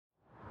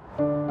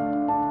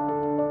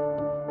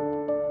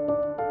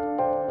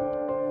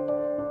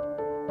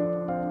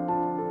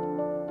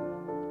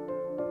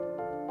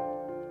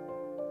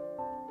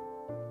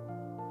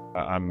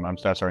I'm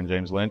Staff Sergeant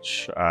James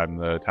Lynch. I'm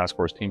the task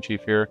force team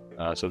chief here.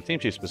 So the team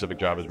chief's specific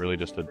job is really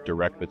just to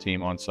direct the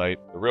team on site.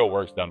 The real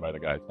work's done by the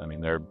guys. I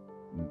mean,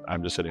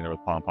 I'm just sitting there with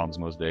pom-poms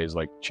most days,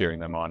 like cheering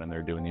them on, and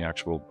they're doing the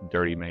actual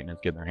dirty maintenance,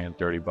 getting their hands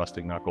dirty,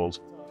 busting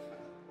knuckles.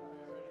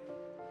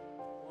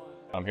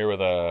 I'm here with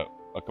a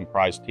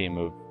comprised team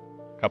of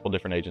a couple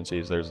different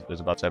agencies. There's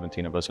about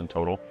 17 of us in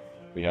total.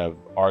 We have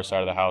our side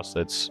of the house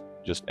that's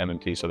just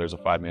MMT, so there's a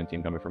 5-man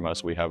team coming from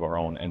us. We have our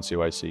own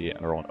NCOIC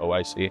and our own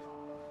OIC.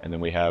 And then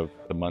we have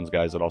the MUNS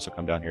guys that also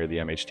come down here, the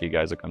MHT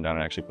guys that come down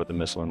and actually put the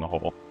missile in the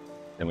hole.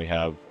 Then we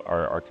have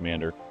our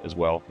commander as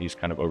well. He's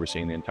kind of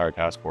overseeing the entire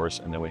task force.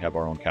 And then we have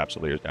our own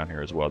capsuleers down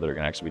here as well that are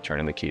going to actually be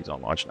turning the keys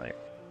on launch night.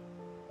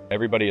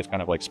 Everybody is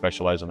kind of like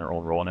specialized in their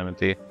own role in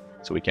MMT.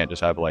 So we can't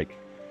just have like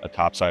a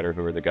topsider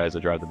who are the guys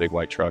that drive the big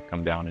white truck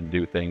come down and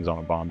do things on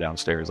a bomb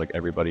downstairs. Like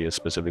everybody is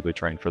specifically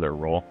trained for their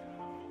role.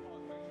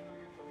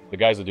 The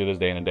guys that do this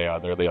day in and day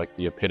out, they're like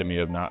the epitome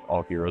of not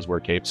all heroes wear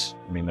capes.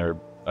 I mean, they're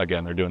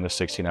doing this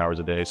 16 hours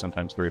a day,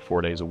 sometimes 3 or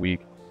 4 days a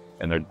week.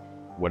 And they're,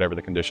 whatever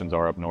the conditions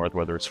are up north,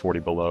 whether it's 40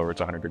 below or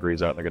it's 100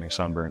 degrees out and they're getting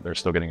sunburned, they're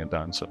still getting it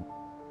done. So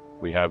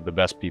we have the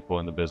best people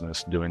in the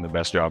business doing the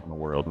best job in the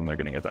world, and they're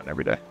getting it done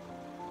every day.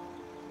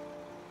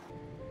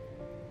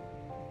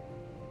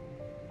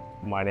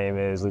 My name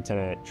is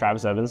Lieutenant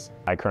Travis Evans.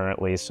 I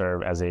currently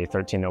serve as a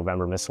 13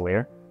 November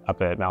missileer up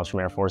at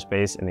Malmstrom Air Force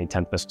Base in the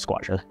 10th Missile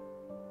Squadron.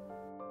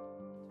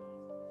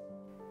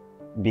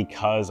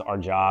 Because our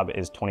job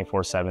is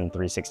 24/7,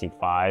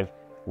 365,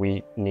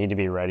 we need to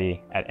be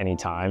ready at any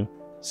time.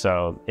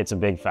 So it's a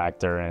big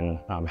factor in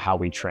how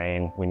we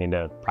train. We need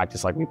to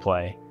practice like we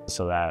play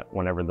so that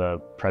whenever the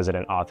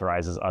president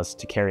authorizes us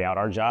to carry out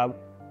our job,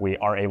 we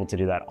are able to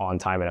do that on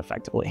time and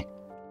effectively.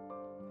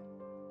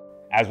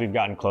 As we've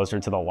gotten closer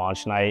to the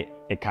launch night,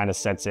 it kind of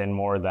sets in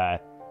more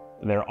that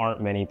there aren't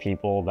many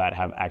people that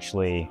have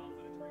actually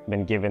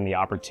been given the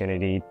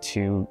opportunity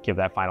to give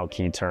that final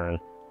key turn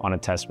on a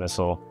test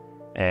missile.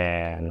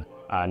 And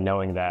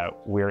knowing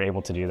that we're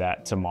able to do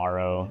that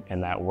tomorrow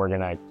and that we're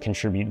gonna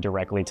contribute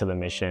directly to the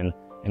mission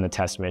and the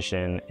test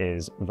mission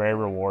is very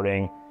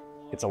rewarding.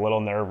 It's a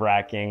little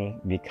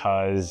nerve-wracking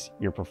because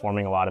you're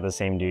performing a lot of the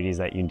same duties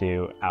that you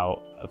do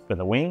out for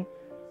the wing,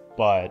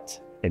 but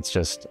it's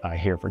just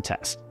here for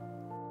test.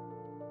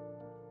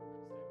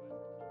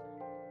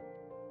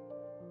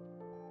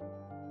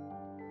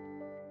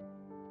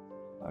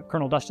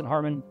 Colonel Dustin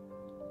Harmon,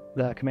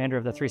 the commander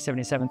of the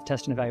 377th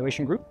Test and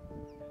Evaluation Group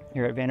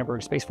here at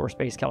Vandenberg Space Force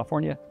Base,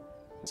 California.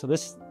 So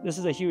this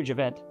is a huge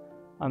event,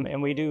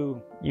 and we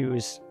do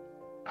use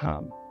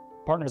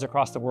partners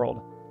across the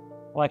world.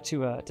 I like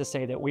to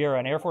say that we are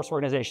an Air Force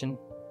organization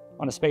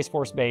on a Space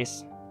Force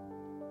base,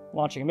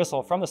 launching a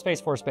missile from the Space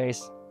Force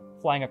base,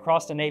 flying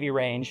across the Navy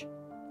range,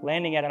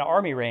 landing at an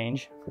Army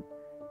range,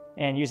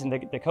 and using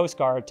the Coast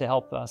Guard to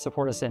help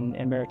support us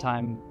in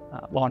maritime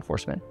law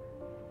enforcement.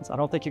 So I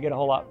don't think you get a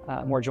whole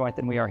lot more joint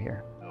than we are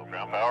here.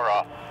 Ground power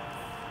off.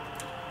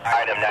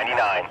 Item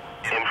 99,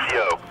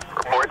 MCO,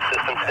 report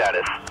system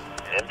status.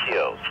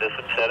 MCO,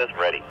 system status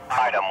ready.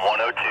 Item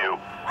 102,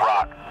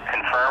 rock,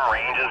 confirm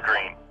range is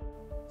green.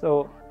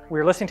 So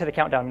we're listening to the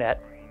countdown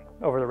net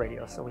over the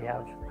radio. So we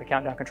have the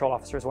countdown control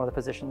officer is one of the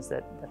positions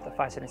that the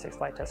 576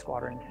 Flight Test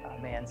Squadron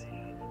mans.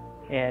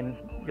 And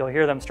you'll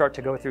hear them start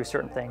to go through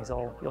certain things.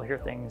 You'll hear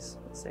things,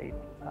 let's say,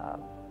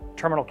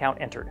 terminal count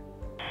entered.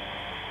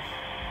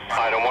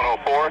 Item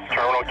 104,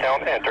 terminal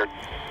count entered.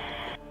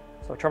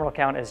 So terminal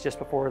count is just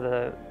before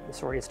the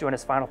sortie. It's doing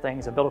its final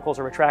things. Umbilicals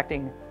are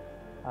retracting.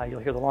 You'll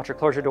hear the launcher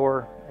closure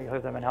door. You'll hear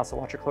them announce the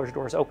launcher closure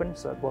door is open.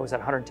 So it blows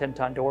that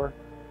 110-ton door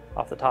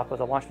off the top of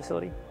the launch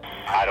facility.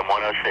 Item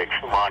 106,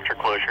 launcher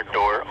closure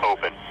door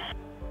open.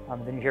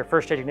 Then you hear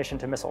first stage ignition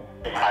to missile.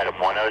 Item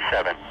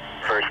 107,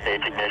 first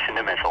stage ignition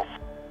to missile.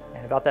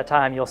 And about that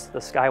time, the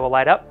sky will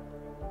light up,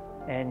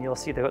 and you'll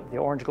see the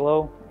orange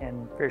glow.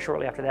 And very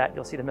shortly after that,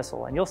 you'll see the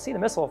missile. And you'll see the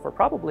missile for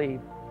probably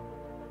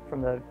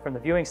from the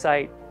viewing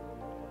site,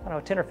 I don't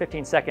know, 10 or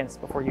 15 seconds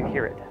before you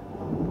hear it.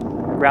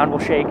 The ground will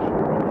shake,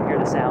 you hear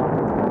the sound,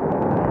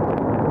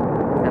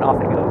 and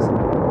off it goes.